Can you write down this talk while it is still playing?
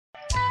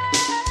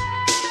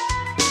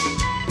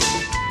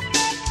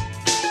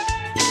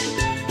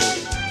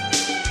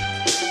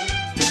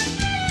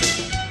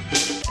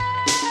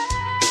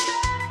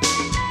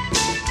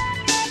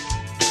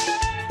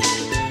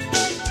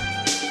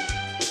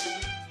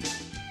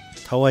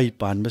thawai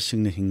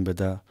panbasingna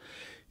hingbada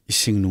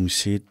ising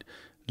nungsit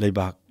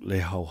leibak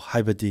leihau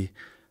haibadi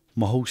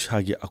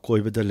mahousagi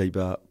akoibada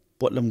leiba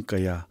potlam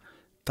kaya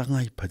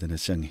tangai phadana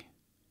changi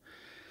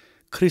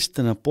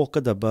Kristana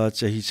pokadaba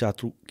chahi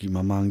chatru ki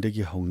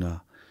mamangdagi hauna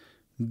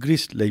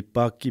Greece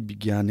leipak ki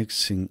bigyanik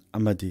sing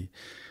amadi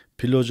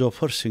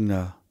philosopher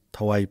singna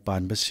thawai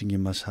panbasingi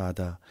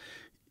masada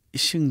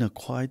isingna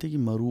khwaidagi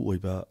maru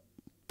oiba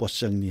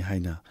pochangni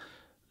haina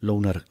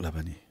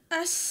lounaraklabani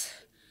as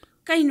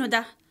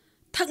kainoda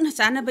thakna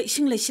chanaba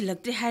ising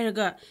leisilaktre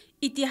hairaga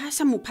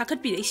itihasa mu phakat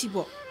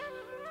piraisibo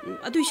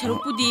adui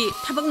sarupudi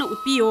thabakna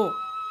utpiyo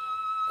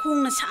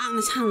khongna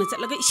sangna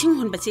chatlaga ising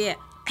honbache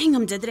ai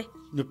ngamjadre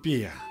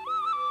nupiya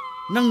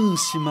nang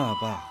sima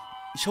ba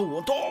isau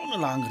odongna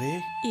langre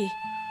e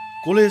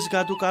college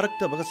ga du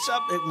karakta baga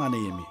sab ek mane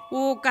yemi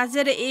o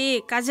kajare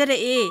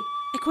e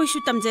akhoi su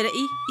tamjare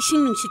e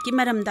ising nungsit ki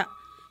maramda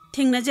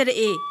thengnajare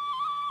e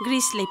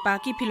Greece leipa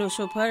ki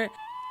philosopher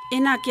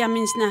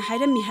Enakiamins na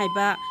hairami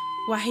haiba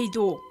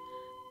wahaido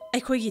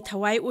akhoi gi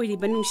thawai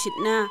oiriba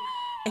nungsitna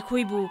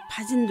akhoi bu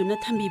phajinduna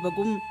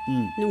thambibagum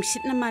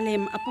nungsitna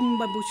malem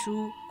apumba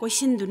buchu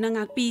koisinduna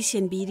ngakpi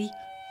senbiri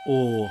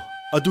o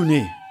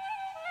adune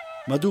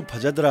madu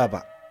phajadraba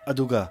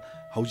aduga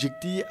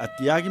haujikti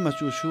atiyagi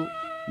machusu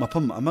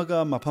mafam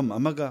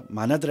amaga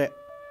manadre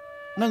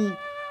nang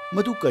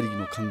madu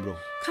karigino khangbro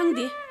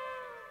khangde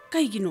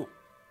kaigino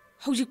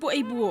haujikpo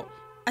aibu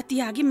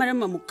atiyagi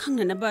maram amuk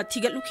khangnanaba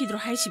thigatlukidro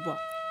haisibo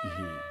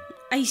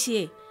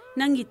aise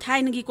nangi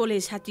thainagi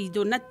college hatri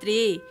do natre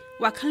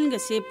wakhalga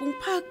se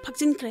pungphak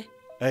phakjinkhre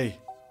ai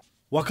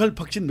wakhal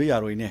phakjin be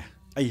yaroine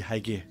ai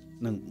haige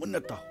nang munna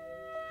taw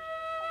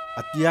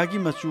atiyagi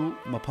machu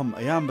mafam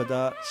ayambada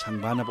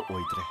sangbanaba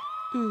oidre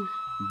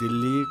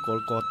Delhi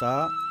Kolkata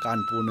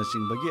Kanpur na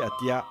singbagi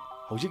atiya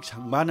hojik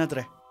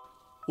sangbanadre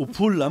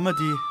upul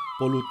amadi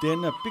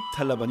poluten pik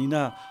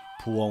thalabanina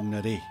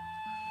phuongnare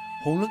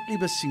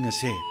honglakliba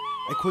singase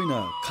aikoina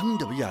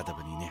khangdaba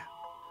yadabanine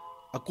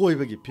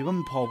akoibagi phibam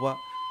phawba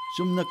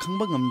chumna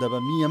khangba ngamdaba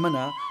mi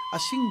amana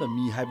asingba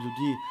mi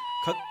haibdudi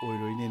khak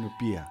oiroine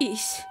nupiya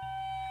is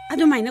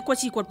adumaina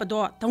kochi korpado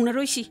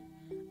taunaroisi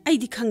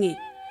aidi khange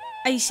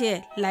aise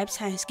life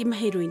science ki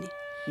mahiroine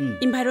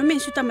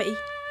environment su tamai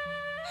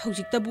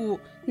hojiktabu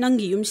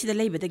nangi yumsida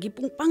leibadagi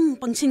pungpang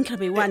pangsin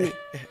khrabe wane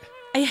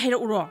ai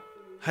hairo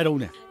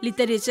hairone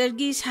literature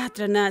gi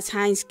chatrana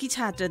science ki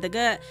chatra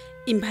daga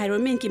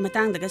environment ki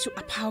matang daga su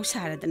aphau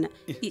saradana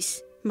is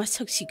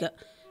masaksiga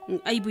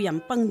aibu yam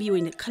pangbi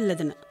oine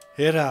khalladana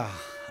hera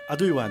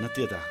adui wa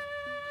nateda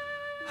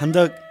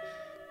handak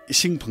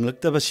ising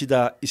phanglakta basida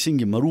ising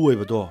gi maru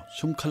oibado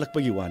sum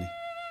khalakpagi wani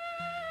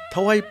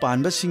thawai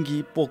panba singi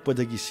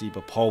pokpadagi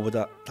siba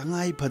phawbada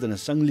tangai phadana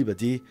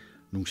changlibadi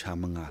nungsa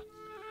mangal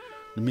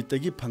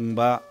numitagi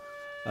phangba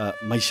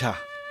maisa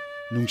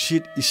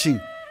nungsit ising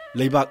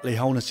leibak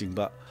leihauna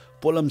singba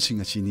polam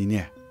sing asini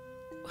ne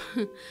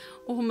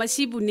o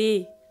masibune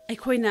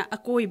aikoina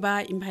akoiba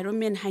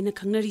environment haina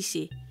khangnari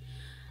se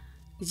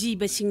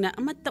jiba singna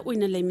amatta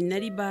oina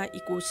leiminariba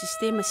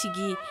ecosystem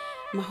asigi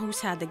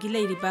mahausa dagi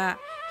leiriba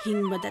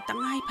hingbada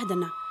tangai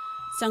phadana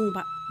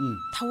changba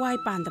thawai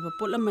pandaba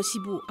polam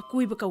asibu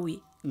akoiba kawi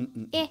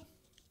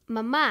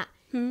mama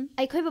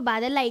aikoi baba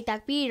da lai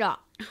takpiro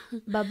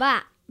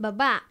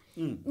baba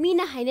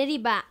mina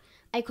hainariba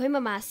aikoi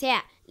mama se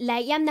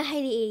lai yamna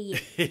hairi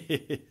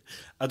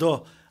ado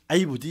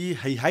aibudi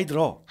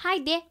haidro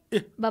haide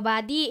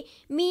baba di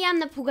mi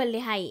yamna phugalle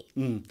hai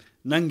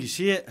nangi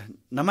se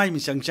namai mi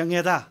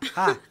changchangeda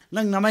ha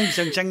nang namai mi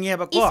changchangye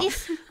ba ko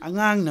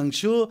angang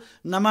nangsu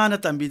namana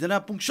tambidana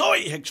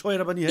pungsoi hek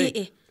soirabani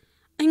he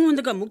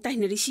aingonda ga muk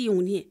tainari si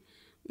yungni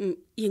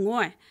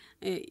yengoi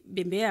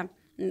bembe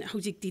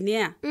haujiktine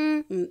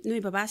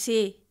noi baba se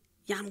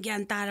yam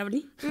gyan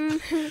tarabani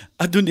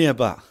adune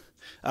ba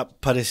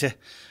parese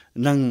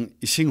nang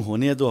ising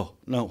hone do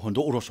nang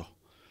hondo uroso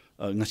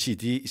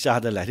ngasidi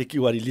isada lari ki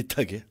wari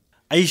lithage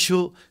aishu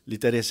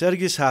literature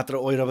gi chatra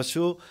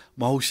oirabasu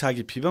mahausa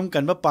gi phibam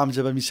kanba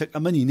pamjaba misak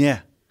amani ne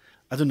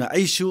aduna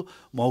aishu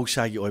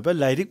mahausa gi oiba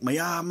lairik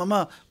mayam ama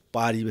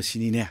pari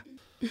basini ne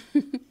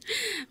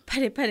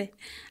pare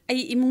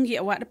ai imungi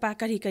awat pa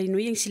kari no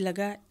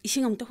yengsilaga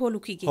ising amta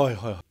holuki gi hoi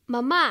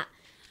mama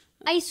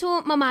aisu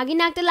mama gi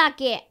nakta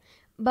lake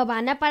baba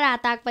na para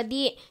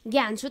takpadi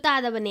gyan su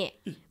tadabane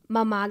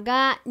mama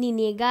ga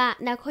nine ga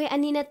nakhoi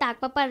anina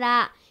takpa para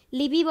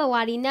libi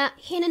bawari na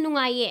hena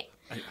nungaye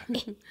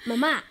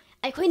mama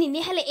aikhoi nine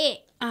hale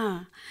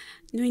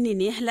noi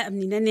nene hala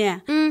amnina ne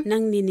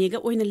nang nene ga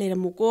oina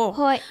leramuko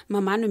hoi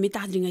mama no mi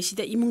tadringa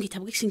sida imungi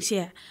thabak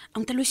singse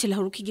amta loisela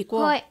horuki gi ko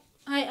hoi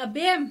ai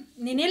abem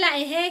nene la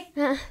he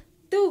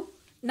tu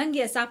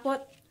nangi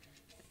sapot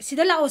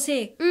sida la ose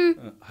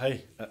hai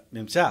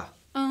memcha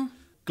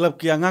club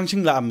ki angang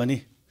sing la amani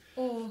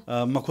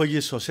makhoi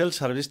gi social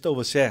service to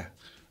base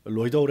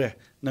loidore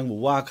nang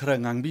wa khara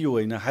ngangbi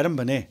oina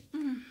hairambane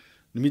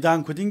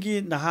numidang khudingi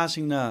naha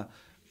singna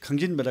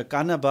khangjin bada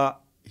kana ba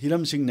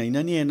hiram sing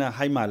nainani na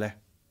haimale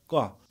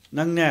ko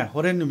ꯅꯪꯅꯦ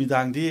ꯍꯣꯔꯦꯟ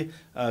ꯅꯨꯃꯤꯗꯥꯡꯗꯤ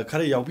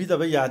ꯈꯔ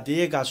ꯌꯥꯎꯕꯤꯗꯕ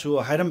ꯌꯥꯗꯦ ꯒꯥꯁꯨ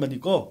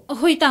ꯍꯥꯏꯔꯝꯕꯅꯤꯀꯣ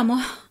ꯍꯣꯏ ꯇꯥꯃꯣ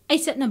ꯑꯩ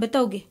ꯆꯠꯅꯕ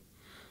ꯇꯧꯒꯦ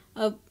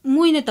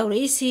ꯃꯣꯏꯅ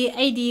ꯇꯧꯔꯛꯏꯁꯤ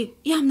ꯑꯩꯗꯤ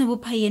ꯌꯥꯝꯅꯕꯨ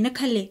ꯐꯩꯌꯦꯅ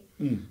ꯈꯜꯂꯦ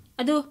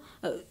ꯑꯗꯣ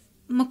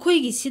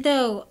ꯃꯈꯣꯏꯒꯤꯁꯤꯗ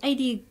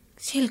ꯑꯩꯗꯤ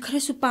ꯁꯦꯜ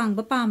ꯈꯔꯁꯨ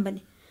ꯄꯥꯡꯕ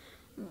ꯄꯥꯝꯕꯅꯤ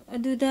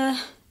ꯑꯗꯨꯗ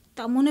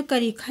ꯇꯥꯃꯣꯅ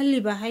ꯀꯔꯤ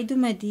ꯈꯜꯂꯤꯕ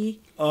ꯍꯥꯏꯗꯨꯃꯗꯤ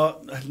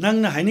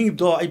ꯅꯪꯅ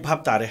ꯍꯥꯏꯅꯤꯡꯉꯤꯕꯗꯣ ꯑꯩ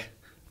ꯚꯥꯞ ꯇꯥꯔꯦ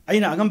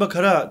ꯑꯩꯅ ꯑꯉꯝꯕ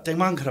ꯈꯔ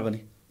ꯇꯦꯡꯃꯥꯡꯈ꯭ꯔꯕꯅꯤ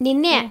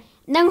ꯅꯤꯅꯦ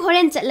ꯅꯪ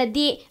ꯍꯣꯔꯦꯟ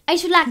ꯆꯠꯂꯗꯤ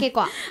ꯑꯩꯁꯨ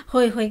ꯂꯥꯛꯀꯦꯀꯣ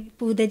ꯍꯣꯏ ꯍꯣꯏ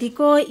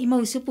ꯄꯨꯗꯗꯤꯀꯣ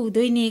ꯏꯃꯧꯁꯨ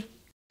ꯄꯨꯗꯣꯏꯅꯦ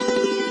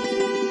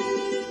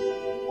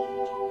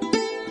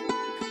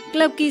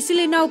ꯀ꯭ꯂꯕꯀꯤ ꯏꯆꯤꯜ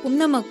ꯏꯅꯥꯎ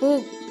ꯄꯨꯝꯅꯃꯛꯄꯨ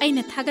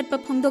ꯑꯩꯅ ꯊꯥꯒꯠꯄ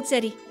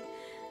ꯐꯣꯡꯗꯣꯛꯆꯔꯤ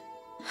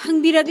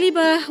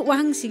ꯍꯪꯕꯤꯔꯛꯂꯤꯕ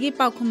ꯋꯥꯍꯪꯁꯤꯒꯤ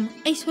ꯄꯥꯎꯈꯨꯝ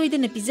ꯑꯩ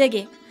ꯁꯣꯏꯗꯅ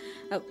ꯄꯤꯖꯒꯦ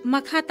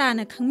ꯃꯈꯥ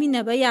ꯇꯥꯅ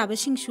ꯈꯪꯃꯤꯟꯅꯕ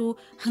ꯌꯥꯕꯁꯤꯡꯁꯨ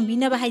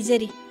ꯍꯪꯕꯤꯅꯕ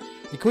ꯍꯥꯏꯖꯔꯤ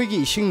ꯑꯩꯈꯣꯏꯒꯤ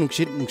ꯏꯁꯤꯡ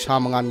ꯅꯨꯡꯁꯤꯠ ꯅꯨꯡꯁꯥ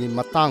ꯃꯉꯥꯜꯒꯤ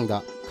ꯃꯇꯥꯡꯗ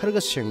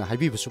ꯈꯔꯒ ꯁꯦꯡꯅ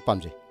ꯍꯥꯏꯕꯤꯕꯁꯨ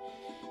ꯄꯥꯝꯖꯩ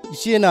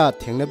ꯏꯆꯦꯅ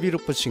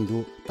ꯊꯦꯡꯅꯕꯤꯔꯛꯄꯁꯤꯡꯗꯨ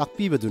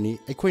ꯇꯥꯛꯄꯤꯕꯗꯨꯅꯤ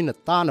ꯑꯩꯈꯣꯏꯅ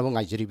ꯇꯥꯅꯕ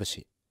ꯉꯥꯏꯖꯔꯤꯕꯁꯤ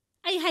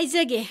ꯑꯩ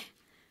ꯍꯥꯏꯖꯒꯦ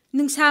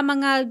ꯅꯨꯡꯁꯥ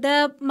ꯃꯉꯥꯜꯗ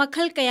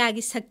ꯃꯈꯜ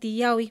ꯀꯌꯥꯒꯤ ꯁꯛꯇꯤ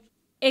ꯌꯥꯎꯏ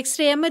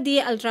ꯑꯦꯛꯁ ꯔꯦ ꯑꯃꯗꯤ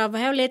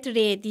ꯑꯜꯇ꯭ꯔꯥꯚꯥꯏꯑꯣꯂꯦꯠ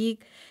ꯔꯦꯗꯤ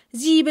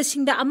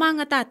ꯖꯤꯕꯁꯤꯡꯗ ꯑꯃꯥꯡ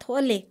ꯑꯇꯥ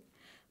ꯊꯣꯛꯍꯜꯂꯦ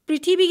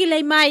ꯄ꯭ꯔꯤꯊꯤꯕꯤꯒꯤ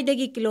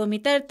ꯂꯩꯃꯥꯏꯗꯒꯤ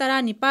ꯀꯤꯂꯣꯃꯤꯇꯔ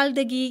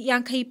 19ꯗꯒꯤ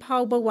 50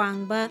 ꯐꯥꯎꯕ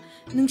ꯋꯥꯡꯕ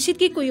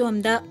ꯅꯨꯡꯁꯤꯠꯀꯤ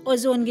ꯀꯨꯌꯣꯝꯗ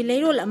ꯑꯣꯖꯣꯟꯒꯤ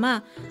ꯂꯩꯔꯣꯜ ꯑꯃ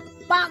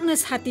ꯄꯥꯛꯅ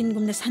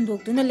ꯁꯥꯇꯤꯟꯒꯨꯝꯅ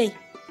ꯁꯟꯗꯣꯛꯇꯨꯅ ꯂꯩ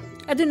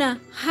ꯑꯗꯨꯅ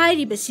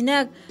ꯍꯥꯏꯔꯤꯕꯁꯤꯅ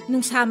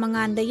ꯅꯨꯡꯁꯥ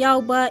ꯃꯉꯥꯜꯗ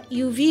ꯌꯥꯎꯕ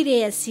UV ꯔꯦ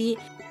ꯑꯁꯤ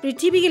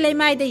ꯄ꯭ꯔꯤꯊꯤꯕꯤꯒꯤ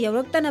ꯂꯩꯃꯥꯏꯗ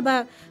ꯌꯧꯔꯛꯇꯅꯕ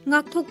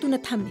ꯉꯥꯛꯊꯣꯛꯇꯨꯅ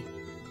ꯊꯝꯃꯤ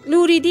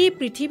ꯂꯨꯔꯤꯗꯤ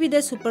ꯄ꯭ꯔꯤꯊꯤꯕꯤꯗ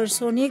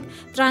ꯁꯨꯄꯔꯁꯣꯅꯤꯛ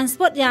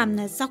ꯇ꯭ꯔꯥꯟꯁꯄꯣꯔꯠ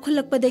ꯌꯥꯝꯅ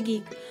ꯆꯥꯎꯈꯠꯂꯛꯄꯗꯒꯤ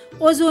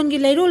ꯑꯣꯖꯣꯟꯒꯤ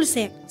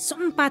ꯂꯩꯔꯣꯜꯁꯦ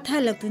ꯁꯨꯝ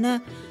ꯄꯥꯊꯍꯜꯂꯛꯇꯨꯅ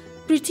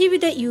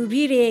ꯄ꯭ꯔꯤꯊꯤꯕꯤꯗ UV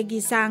ꯔꯦꯒꯤ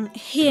ꯆꯥꯡ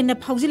ꯍꯦꯟꯅ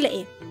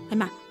ꯐꯥꯎꯖꯤꯜꯂꯛꯑꯦ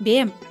ꯍꯩꯃꯥ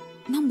ꯕꯦꯝ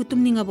ꯅꯪꯕꯨ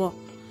ꯇꯨꯝꯅꯤꯡꯉꯕꯣ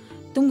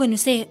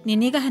ꯇꯨꯝꯒꯅꯨꯁꯦ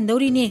ꯅꯦꯅꯦꯒ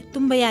ꯍꯟꯗꯧꯔꯤꯅꯦ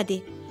ꯇꯨꯝꯕ ꯌꯥꯗꯦ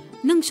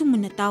ꯅꯪꯁꯨ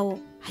ꯃꯨꯟꯅ ꯇꯥꯎꯑꯣ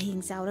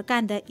ꯍꯌꯦꯡ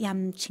ꯆꯥꯎꯔꯀꯥꯟꯗ ꯌꯥꯝ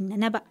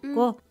ꯁꯤꯡꯅꯅꯕ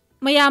ꯀꯣ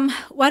ꯃꯌꯥꯝ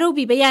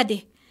ꯋꯥꯔꯧꯕꯤꯕ ꯌꯥꯗꯦ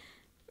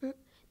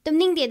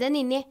ꯇꯨꯝꯅꯤꯡꯗꯦꯗ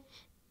ꯅꯤꯅꯦ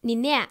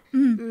ꯅꯤꯅꯦ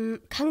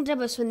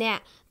ꯈꯪꯗ꯭ꯔꯕꯁꯨꯅꯦ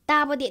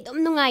ꯇꯥꯕꯗꯤ ꯑꯗꯨꯝ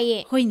ꯅꯨꯡꯉꯥꯏꯌꯦ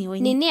ꯍꯣꯏꯅꯦ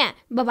ꯍꯣꯏꯅꯦ ꯅꯤꯅꯦ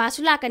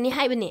ꯕꯕꯥꯁꯨ ꯂꯥꯛꯀꯅꯤ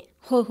ꯍꯥꯏꯕꯅꯦ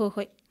ꯍꯣꯏ ꯍꯣꯏ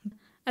ꯍꯣꯏ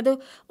ꯑꯗꯣ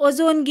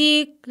ꯑꯣꯖꯣꯟꯒꯤ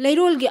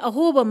ꯂꯩꯔꯣꯜꯒꯤ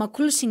ꯑꯍꯣꯕ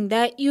ꯃꯈꯨꯜꯁꯤꯡꯗ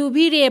UV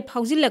ꯔꯦ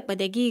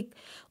ꯐꯥꯎꯖꯤꯜꯂꯛꯄꯗꯒꯤ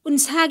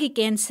ꯎꯟꯁꯥꯒꯤ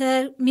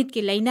ꯀꯦꯟꯁꯔ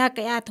ꯃꯤꯠꯀꯤ ꯂꯩꯅꯥ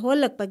ꯀꯌꯥ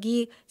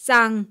ꯊꯣꯛꯍꯜꯂꯛꯄꯒꯤ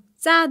ꯆꯥꯡ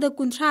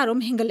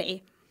 50% ꯍꯦꯟꯒꯠꯂꯛꯑꯦ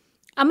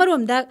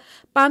ꯑꯃꯔꯣꯝꯗ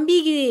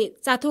ꯄꯥꯝꯕꯤꯒꯤ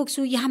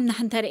ꯆꯥꯊꯣꯛꯁꯨ ꯌꯥꯝꯅ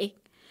ꯍꯟꯊꯔꯛꯑꯦ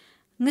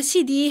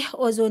ꯉꯁꯤꯗꯤ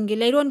ꯑꯣꯖꯣꯟꯒꯤ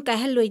ꯂꯩꯔꯣꯟ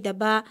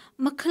ꯀꯥꯏꯍꯜꯂꯣꯏꯗꯕ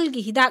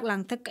ꯃꯈꯜꯒꯤ ꯍꯤꯗꯥꯛ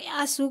ꯂꯥꯡꯊꯛ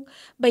ꯀꯌꯥꯁꯨ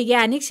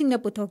ꯕꯩꯒ꯭ꯌꯥꯅꯤꯛꯁꯤꯡꯅ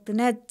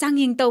ꯄꯨꯊꯣꯛꯇꯨꯅ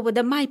ꯆꯥꯡꯌꯦꯡ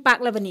ꯇꯧꯕꯗ ꯃꯥꯏ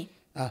ꯄꯥꯛꯂꯕꯅꯤ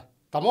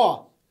ꯇꯥꯃꯣ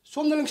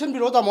ꯁꯣꯝꯗ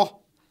ꯂꯦꯡꯁꯟꯕꯤꯔꯣ ꯇꯥꯃꯣ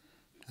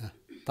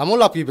ꯇꯥꯃꯣ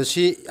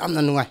ꯂꯥꯛꯄꯤꯕꯁꯤ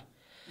ꯌꯥꯝꯅ ꯅꯨꯡꯉꯥꯏ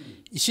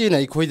ꯏꯆꯦꯅ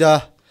ꯑꯩꯈꯣꯏꯗ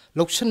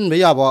ꯂꯧꯁꯤꯟꯕ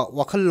ꯌꯥꯕ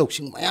ꯋꯥꯈꯜ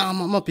ꯂꯧꯁꯤꯡ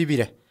ꯃꯌꯥꯝ ꯑꯃ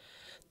ꯄꯤꯕꯤꯔꯦ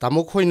ꯇꯥꯃꯣ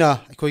ꯈꯣꯏꯅ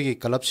ꯑꯩꯈꯣꯏꯒꯤ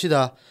ꯀ꯭ꯂꯕꯁꯤꯗ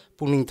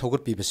ꯄꯨꯛꯅꯤꯡ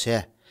ꯊꯧꯒꯠꯄꯤꯕꯁꯦ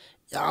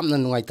ꯌꯥꯝꯅ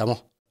ꯅꯨꯡꯉꯥꯏ ꯇꯥꯃꯣ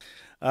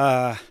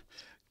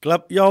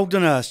ꯀ꯭ꯂꯕ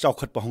ꯌꯥꯎꯗꯅ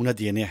ꯆꯥꯎꯈꯠꯄ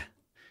ꯍꯧꯅꯗꯦꯅꯦ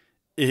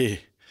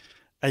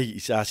ꯑꯩꯒꯤ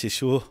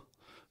ꯏꯆꯥꯁꯤꯁꯨ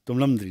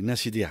ꯇꯨꯝꯂꯝꯗ꯭ꯔꯤꯅ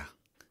ꯁꯤꯗꯤ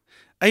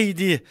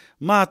ꯑꯩꯗꯤ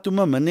ꯃꯥ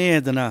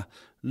ꯇꯨꯝꯃꯝꯃꯅꯦꯗꯅ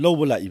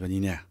ꯂꯧꯕ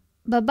ꯂꯥꯛꯏꯕꯅꯤꯅꯦ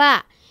ꯕꯕꯥ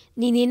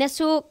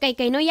ꯅꯤꯅꯦꯅꯁꯨ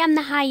ꯀꯩꯀꯩꯅꯣ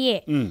ꯌꯥꯝꯅ ꯍꯥꯏꯌꯦ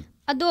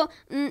ꯑꯗꯣ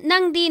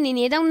ꯅꯪꯗꯤ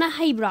ꯅꯤꯅꯦꯗꯧꯅ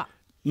ꯍꯩꯕ꯭ꯔꯣ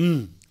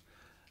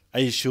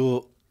ꯑꯩꯁꯨ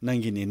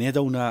ꯅꯪꯒꯤ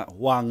ꯅꯦꯅꯦꯗꯧꯅ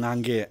ꯋꯥ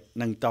ꯉꯥꯡꯒꯦ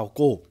ꯅꯪ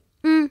ꯇꯥꯎꯀꯣ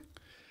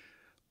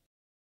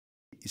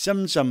इचम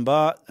चंबा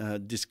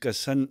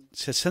डिस्कशन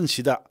सेशन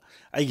सिदा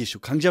आइगिसु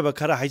खंगजबा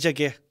खरा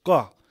हाइजगे को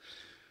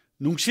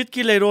नुंगसित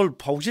की लेरोल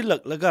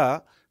फाउजिलकलगा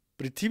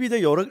पृथ्वीदा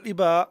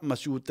यौरकलिबा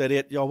मचु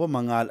तरेत यावबा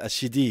मंगाल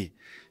असिदी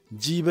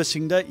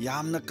जीवसिंगदा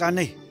यामना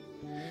कानै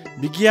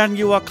विज्ञान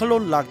की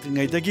वाखलोन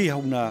लाक्तिङैदगी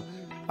हौना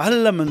अहल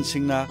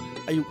लमनसिंगना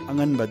अयुक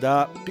अंगनबदा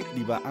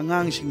पिकलिबा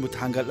अंगांगसिंगबु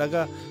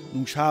थांगतलगा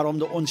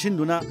नुंसारोमदा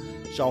ओनसिनदुना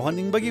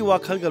चावहनिंगबगी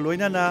वाखलगा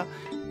लोइनाना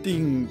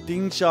टिंग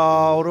टिंग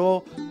चावरो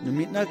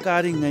नुमितना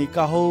कारिङै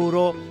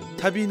काहौरो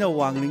थबिना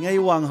वांगलिङै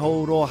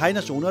वांहौरो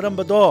हाइना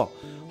सोंनरम्बदो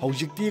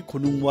हौजिक्ति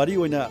खुनुङ वारी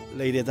ओइना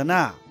लैरेदना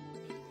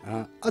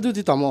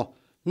अदुदि तामो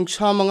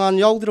नुक्सा मंगान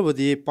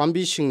याउद्रबदि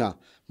पाम्बिसिंगना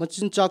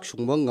मचिनचाक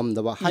सुंगबा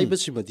ngamdaba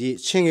हाइबसिबदि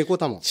सेंगेको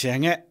तामो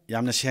सेंगे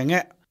यामना सेंगे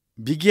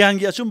विज्ञान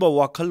की अचुंबा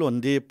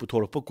वाखलोंदे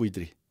पुथोरप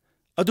कुइद्री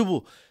अदुबु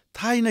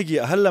थाइनगी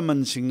अहल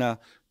लमनसिंगना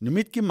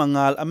नुमित की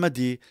मंगाल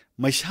अमदि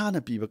मैसाना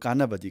पीबा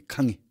कानाबदि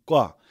खंगी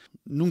को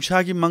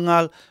नुंसागी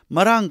मंगाल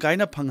मरांग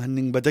कायना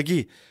फंगहन्निंगबदगी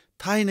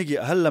थाइनगी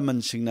अहल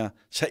लमनसिंगना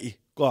सई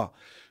को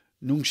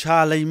नुंसा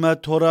लैमा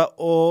थोरा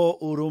ओ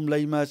उरुम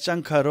लैमा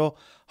चंखरो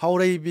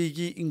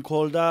हौरैबिगी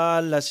इंखोलदा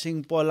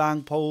लसिंग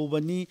पोलांग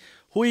फौबनी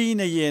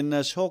हुईना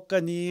येना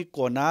सोकनी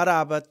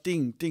कोनाराबा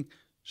टिंग टिंग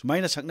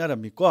सुमाइना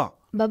सकनारमी को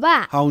बाबा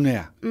हाउने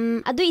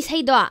अदु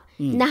इसैदो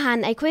नहान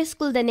अखोय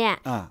स्कूल दने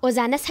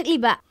ओजाना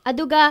सकलिबा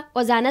अदुगा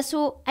ओजानासु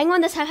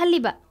आइंगोंदा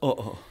सकहलिबा ओ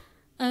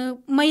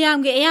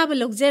मयामगे अयाबा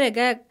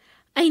लौजरगा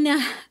अइना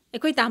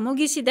अखोय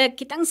तामोगी सिदा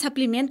खितंग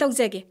सप्लीमेंट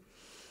तौजगे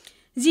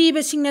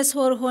जीवसिंगना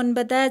सोर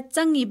होनबदा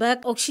चंगिबा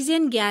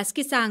ऑक्सीजन गैस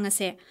की चांग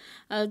असे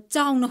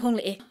chown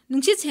होंगले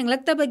नुंसित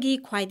सेंगलक्तबगी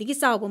ख्वाइदगी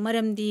Chaoba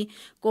मरमदी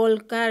coal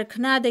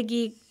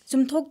कारखानादगी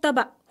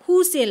चुमथोक्तबा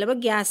who सेलबा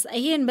gas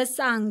अहेनबा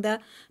चांगदा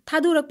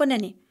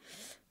थादुरकपनने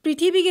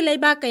पृथ्वीगी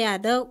लैबा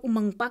कयादा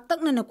उमंग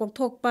पाक्तकना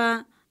कोकथोकपा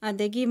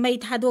अदगी मै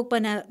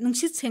थादोकपना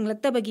नुंसित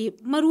सेंगलक्तबगी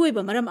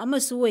मरुइबा मरम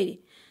अमसु ओइरि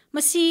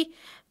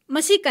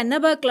मसी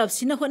कन्नबा क्लब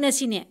सिना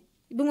होनसिने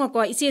ibungo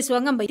ko ise so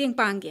ngam bai teng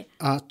pangge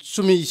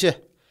chumi ise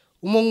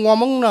umong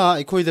wamong na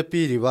ikoi da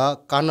piriba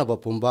kanaba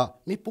pumba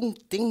mi pung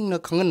ting na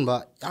khangan ba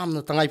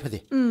yamna tangai phade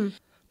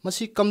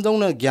masi kamdong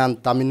na gyan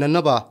tamin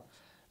na ba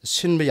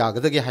sinba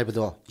yagadage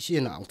haibado ise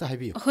na amta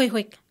haibiyo hoi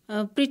hoi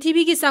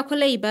prithvi gi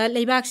sakholei ba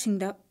leibak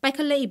singda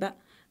paikhalei ba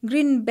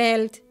green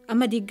belt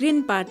amadi green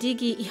party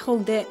gi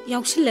ihode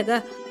yausilaga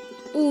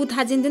u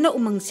thajinduna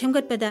umang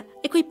semgatpada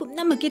ekoi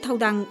pumnamaki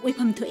thaudang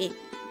oipham thoe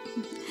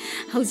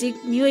hojik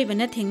mioi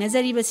bana thengna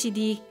jari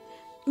basidi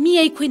mi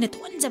ai khoina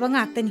thonjaba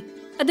ngaktani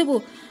adubu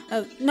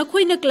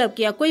nakhoina club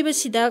ki akoi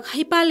basida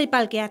haipal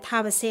lepal kya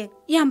thabase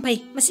yam phai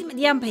masi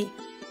madi yam phai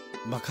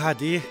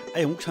makhadi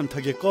ai muk sam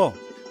thage ko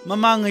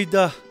mamangai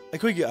da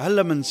aikoi gi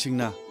ahalaman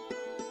singna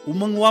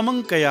umang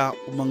wamang kaya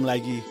umang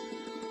laigi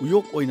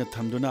uyok oina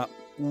thamduna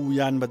u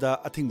yanbada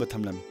athingba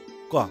thamlami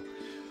ko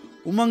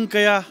umang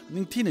kaya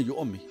ningthina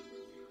yomi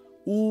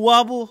u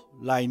wabu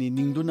laini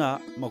ningduna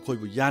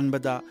makhoibu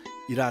yanbada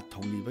ira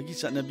thongni bagi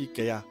chanabi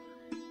kaya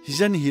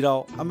hijan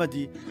hirao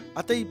amadi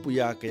atai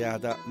puya kaya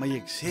da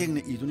mayek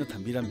sengna iduna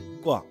thambirami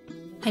ko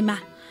haima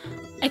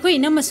aikoi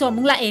inama so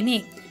mung la eni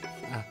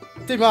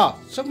teima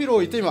samiro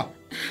teima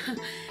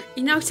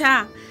inaucha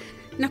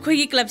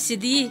nakhoi club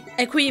sidi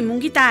aikoi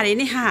imungi tare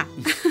ne ha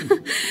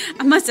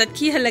ama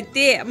chatki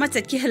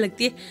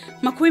halakte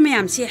makhoi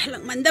mayam se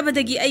halak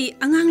mandabadagi ai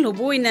angang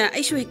loboina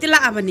ai su hekte la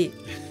abane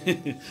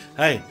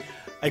hai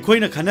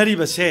aikhoina khanari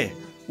base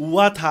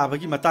uwa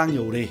thabagi matang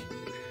yore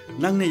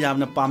nangne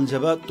yamna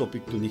pamjaba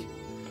topic tuni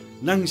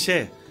nangse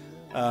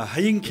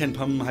haying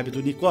khenpham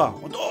habiduni ko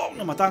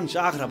odongna matang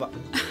chagraba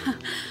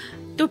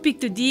topic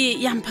tudi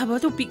yam phaba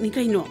topic ni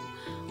kaino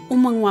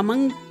umang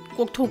wamang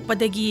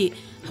kokthokpadagi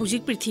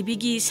hojik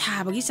prithibigi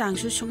sabagi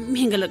changsu sum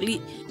hengalakli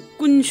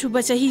kun suba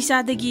chahi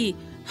sadagi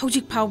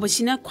hojik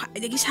phawbasina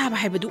khwaidagi saba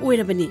haibadu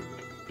oirabani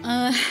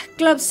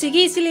club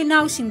sigi sili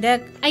naw singda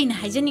aina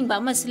haijaning ba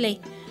masle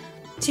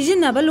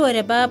sijinaba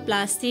loiraba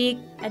plastic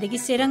adagi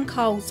serang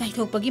khaw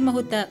chaithokpagi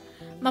mahuta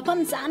mapam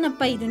chana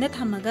paiduna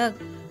thamaga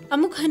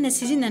amuk hana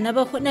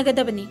sijinanaba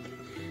hotnagadabani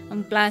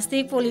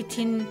plastic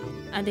polythene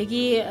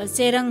adagi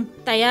serang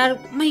tayar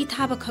mai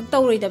thaba khak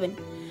tawroidabani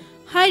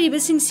hairiba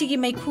singsigi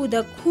maikhuda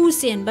khu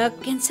senba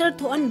cancer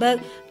thoanba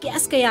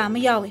gas kaya ama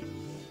yawe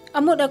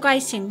amoda kai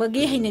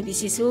sengbagi hainabi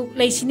sisu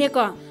leisine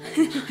ko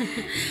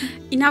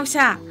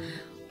inausa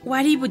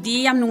wari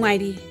budi yam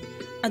nungairi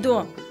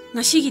ado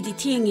ngasigi di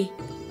thengi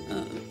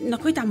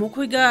nakoi tamo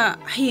khoiga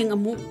hayeng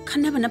amu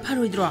khanabana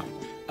pharoidro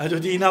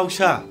adodi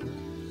inausa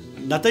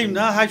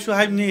nataimna haisu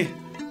haibni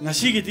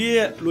ngasigi di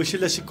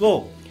loisilasiko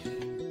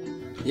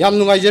yam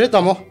nungai jere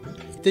tamo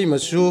teima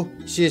su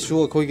se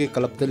su khoi ge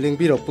club da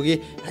lengbi ropagi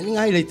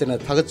haningai leitana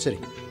thagat chari